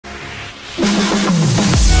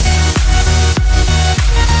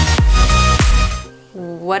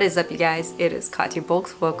What is up, you guys? It is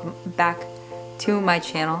KatiaBulks. Welcome back to my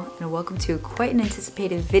channel and welcome to quite an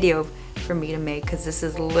anticipated video for me to make because this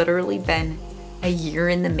has literally been a year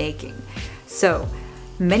in the making. So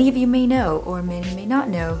many of you may know or many may not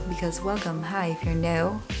know because welcome, hi, if you're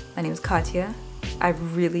new, my name is Katia. I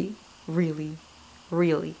really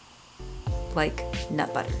like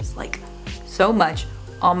nut butters, like so much.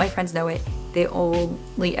 All my friends know it. They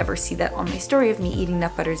only ever see that on my story of me eating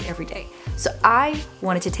nut butters every day. So I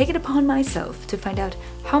wanted to take it upon myself to find out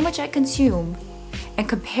how much I consume and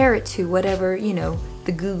compare it to whatever, you know,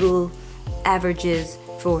 the Google averages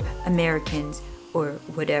for Americans or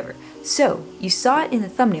whatever. So you saw it in the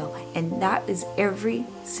thumbnail, and that is every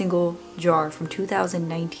single jar from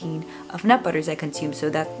 2019 of nut butters I consume. So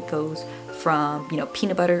that goes from, you know,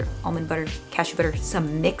 peanut butter, almond butter, cashew butter,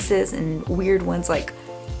 some mixes and weird ones like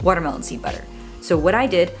watermelon seed butter. So what I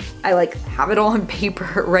did, I like have it all on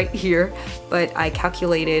paper right here, but I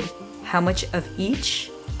calculated how much of each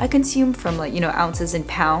I consume from, like, you know, ounces and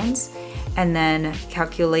pounds, and then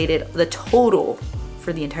calculated the total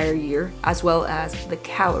for the entire year as well as the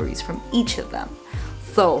calories from each of them.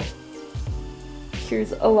 So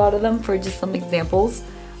here's a lot of them for just some examples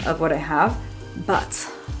of what I have,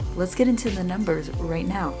 but let's get into the numbers right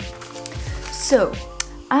now. So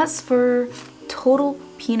as for total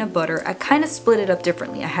peanut butter, I kind of split it up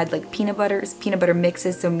differently. I had like peanut butter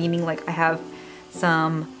mixes, so meaning like I have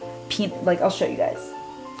some I'll show you guys.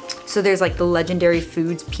 So there's like the Legendary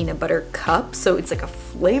Foods peanut butter cup, so it's like a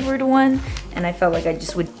flavored one, and I felt like I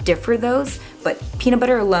just would differ those. But peanut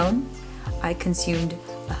butter alone, I consumed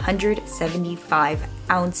 175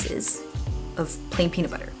 ounces of plain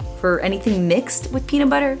peanut butter. For anything mixed with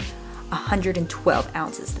peanut butter, 112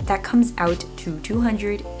 ounces. That comes out to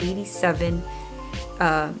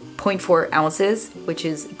 287.4 ounces, which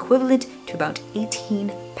is equivalent to about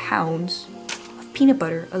 18 pounds of peanut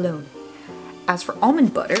butter alone. As for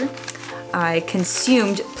almond butter, I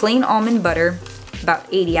consumed plain almond butter about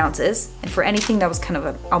 80 ounces, and for anything that was kind of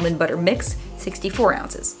an almond butter mix, 64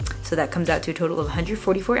 ounces. So that comes out to a total of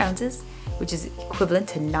 144 ounces, which is equivalent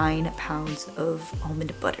to 9 pounds of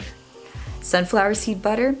almond butter. Sunflower seed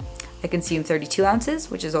butter, I consumed 32 ounces,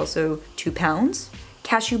 which is also 2 pounds.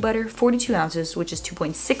 Cashew butter, 42 ounces, which is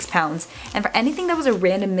 2.6 pounds. And for anything that was a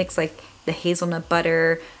random mix, like the hazelnut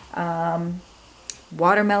butter,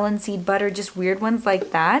 watermelon seed butter, just weird ones like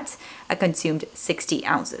that, I consumed 60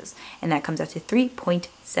 ounces. And that comes out to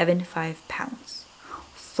 3.75 pounds.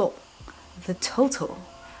 So the total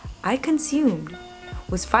I consumed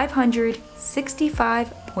was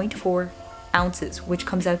 565.4 ounces, which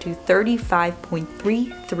comes out to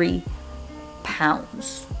 35.33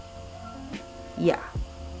 pounds. Yeah.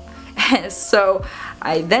 So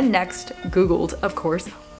I then next Googled, of course,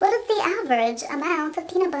 what is the average amount of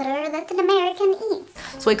peanut butter that an American eats?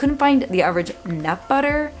 So I couldn't find the average nut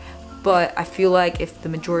butter, but I feel like if the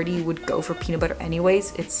majority would go for peanut butter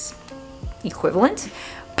anyways, it's equivalent.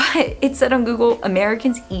 But it said on Google,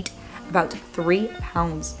 Americans eat about 3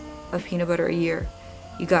 pounds of peanut butter a year.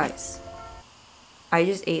 You guys, I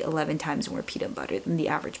just ate 11 times more peanut butter than the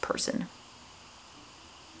average person.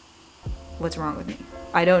 What's wrong with me?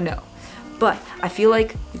 I don't know. But I feel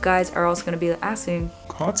like you guys are also going to be asking,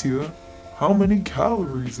 Katia, how many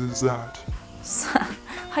calories is that?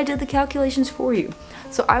 I did the calculations for you.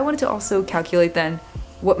 So I wanted to also calculate then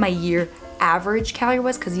what my year average calorie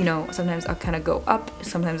was, because, you know, sometimes I'll kind of go up,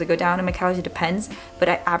 sometimes I go down in my calories, it depends, but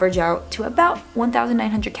I average out to about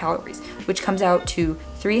 1,900 calories, which comes out to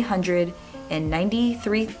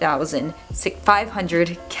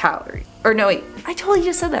 393,500 calories. Or no, wait, I totally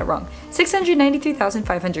just said that wrong.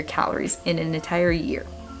 693,500 calories in an entire year.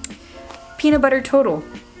 Peanut butter total,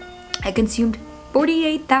 I consumed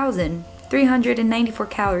 48,394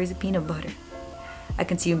 calories of peanut butter. I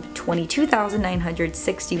consumed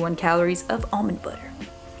 22,961 calories of almond butter.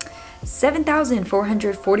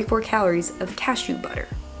 7,444 calories of cashew butter.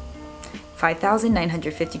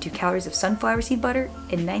 5,952 calories of sunflower seed butter,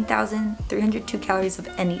 and 9,302 calories of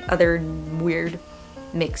any other weird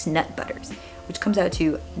mixed nut butters, which comes out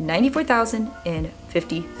to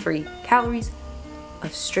 94,053 calories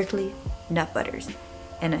of strictly nut butters.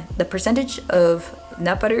 And the percentage of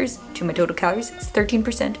nut butters to my total calories is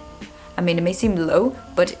 13%. I mean, it may seem low,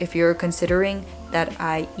 but if you're considering that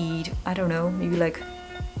I eat, I don't know, maybe like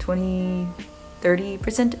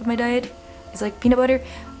 20-30% of my diet is like peanut butter,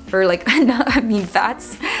 or like, I mean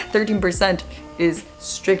fats, 13% is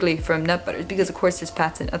strictly from nut butters, because of course there's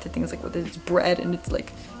fats and other things, like whether it's bread and it's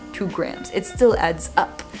like 2 grams. It still adds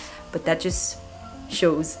up, but that just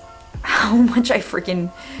shows how much I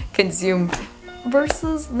freaking consume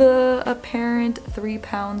versus the apparent 3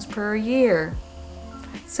 pounds per year.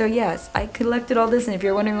 So yes, I collected all this, and if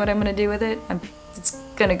you're wondering what I'm gonna do with it, it's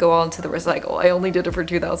gonna go all into the recycle. I only did it for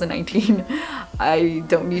 2019. I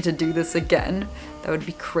don't need to do this again. That would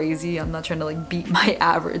be crazy. I'm not trying to like beat my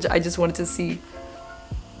average. I just wanted to see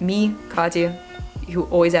me, Katia, who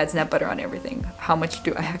always adds nut butter on everything, how much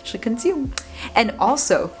do I actually consume? And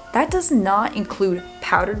also, that does not include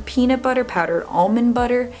powdered peanut butter, powdered almond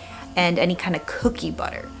butter, and any kind of cookie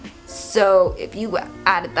butter. So if you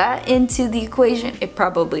added that into the equation, it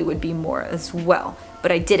probably would be more as well.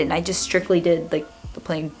 But I didn't. I just strictly did like the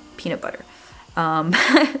plain peanut butter.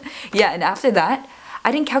 Yeah, and after that,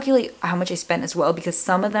 I didn't calculate how much I spent as well, because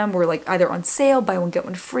some of them were like either on sale, buy one get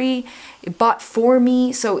one free, it bought for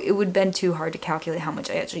me, so it would have been too hard to calculate how much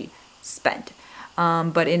I actually spent.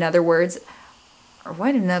 But in other words, or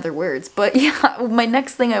what in other words, but yeah, my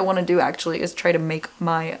next thing I want to do actually is try to make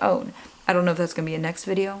my own. I don't know if that's going to be a next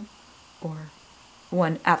video or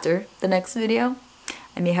one after the next video.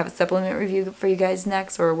 I may have a supplement review for you guys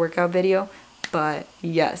next, or a workout video, but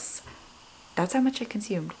yes, that's how much I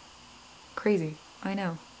consumed. Crazy. I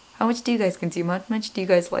know. How much do you guys consume? How much do you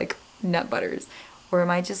guys like nut butters? Or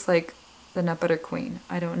am I just like the nut butter queen?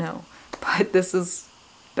 I don't know. But this has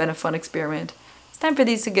been a fun experiment. It's time for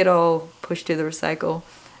these to get all pushed to the recycle.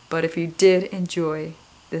 But if you did enjoy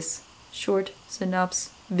this short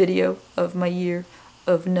synopsis video of my year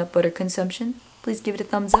of nut butter consumption, please give it a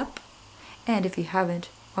thumbs up. And if you haven't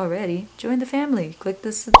already, join the family. Click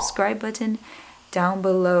the subscribe button down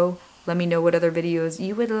below. Let me know what other videos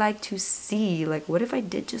you would like to see. Like, what if I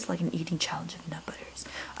did just like an eating challenge of nut butters?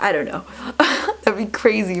 I don't know. That'd be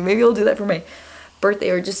crazy. Maybe I'll do that for my birthday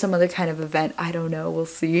or just some other kind of event. I don't know. We'll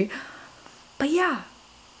see. But yeah,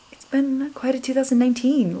 it's been quite a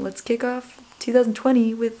 2019. Let's kick off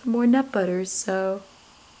 2020 with more nut butters. So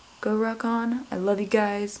go rock on. I love you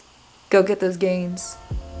guys. Go get those gains.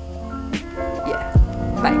 Yeah.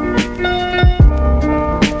 Bye.